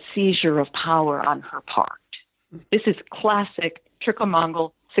illegitimate seizure of power on her part. This is classic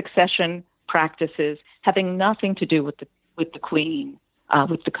Turco-Mongol succession practices having nothing to do with the queen,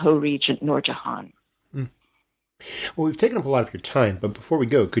 with the co-regent Noor Jahan. Well, we've taken up a lot of your time, but before we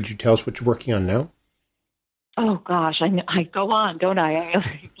go, could you tell us what you're working on now? Oh, gosh, I go on, don't I?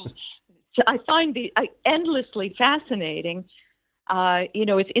 I find these endlessly fascinating.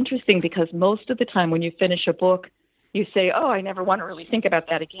 It's interesting because most of the time when you finish a book, you say, oh, I never want to really think about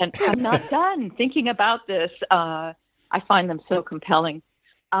that again. I'm not done thinking about this. I find them so compelling.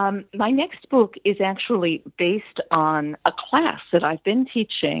 My next book is actually based on a class that I've been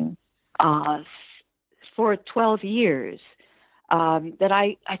teaching for 12 years that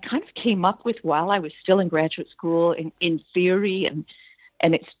I kind of came up with while I was still in graduate school in theory,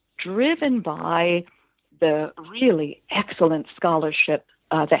 and it's driven by the really excellent scholarship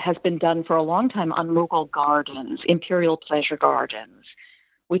that has been done for a long time on Mughal gardens, imperial pleasure gardens,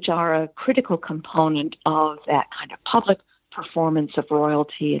 which are a critical component of that kind of public performance of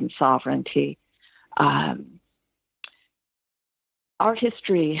royalty and sovereignty. Art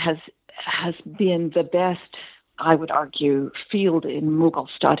history has been the best, I would argue, field in Mughal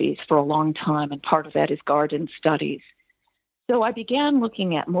studies for a long time, and part of that is garden studies. So I began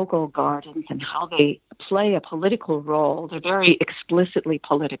looking at Mughal gardens and how they play a political role. They're very explicitly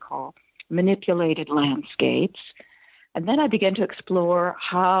political, manipulated landscapes. And then I began to explore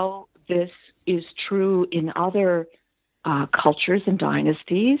how this is true in other cultures and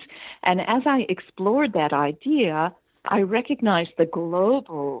dynasties. And as I explored that idea, I recognized the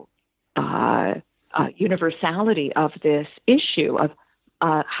global universality of this issue of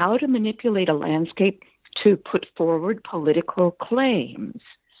how to manipulate a landscape to put forward political claims.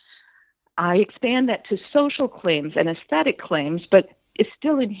 I expand that to social claims and aesthetic claims, but it's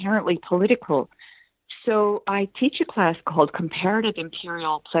still inherently political. So I teach a class called Comparative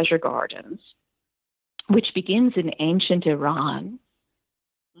Imperial Pleasure Gardens, which begins in ancient Iran,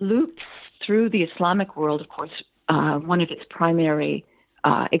 loops through the Islamic world, of course, one of its primary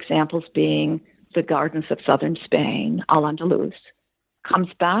examples being the gardens of southern Spain, Al-Andalus, comes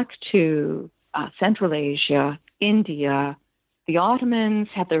back to Central Asia, India. The Ottomans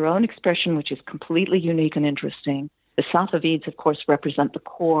have their own expression, which is completely unique and interesting. The Safavids, of course, represent the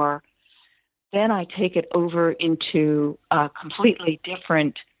core. Then I take it over into a completely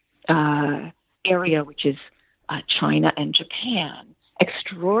different area, which is China and Japan.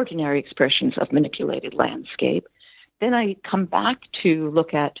 Extraordinary expressions of manipulated landscape. Then I come back to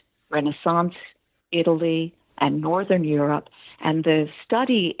look at Renaissance Italy and Northern Europe, and the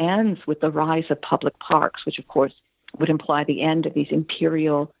study ends with the rise of public parks, which of course would imply the end of these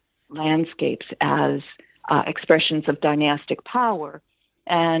imperial landscapes as expressions of dynastic power,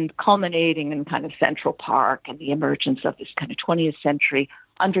 and culminating in kind of Central Park and the emergence of this kind of 20th century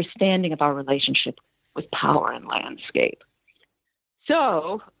understanding of our relationship with power and landscape.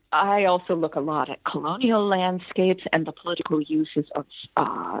 So I also look a lot at colonial landscapes and the political uses of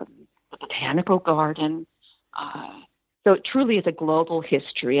the botanical garden. So it truly is a global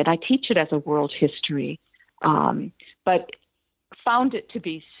history, and I teach it as a world history, but found it to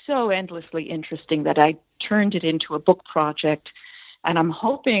be so endlessly interesting that I turned it into a book project, and I'm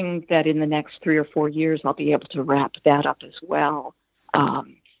hoping that in the next 3 or 4 years I'll be able to wrap that up as well.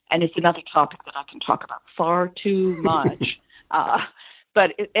 And it's another topic that I can talk about far too much,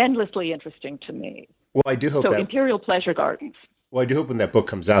 but it's endlessly interesting to me. Well, I do hope so Imperial Pleasure Gardens. Well, I do hope when that book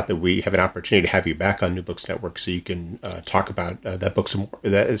comes out that we have an opportunity to have you back on New Books Network so you can talk about that book some more,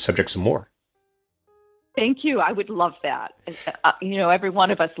 that subject some more. Thank you. I would love that. Every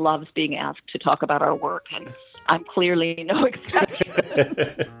one of us loves being asked to talk about our work, and I'm clearly no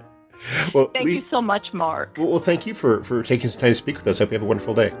exception. Well, thank you so much, Mark. Well, thank you for taking some time to speak with us. I hope you have a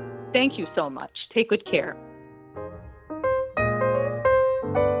wonderful day. Thank you so much. Take good care.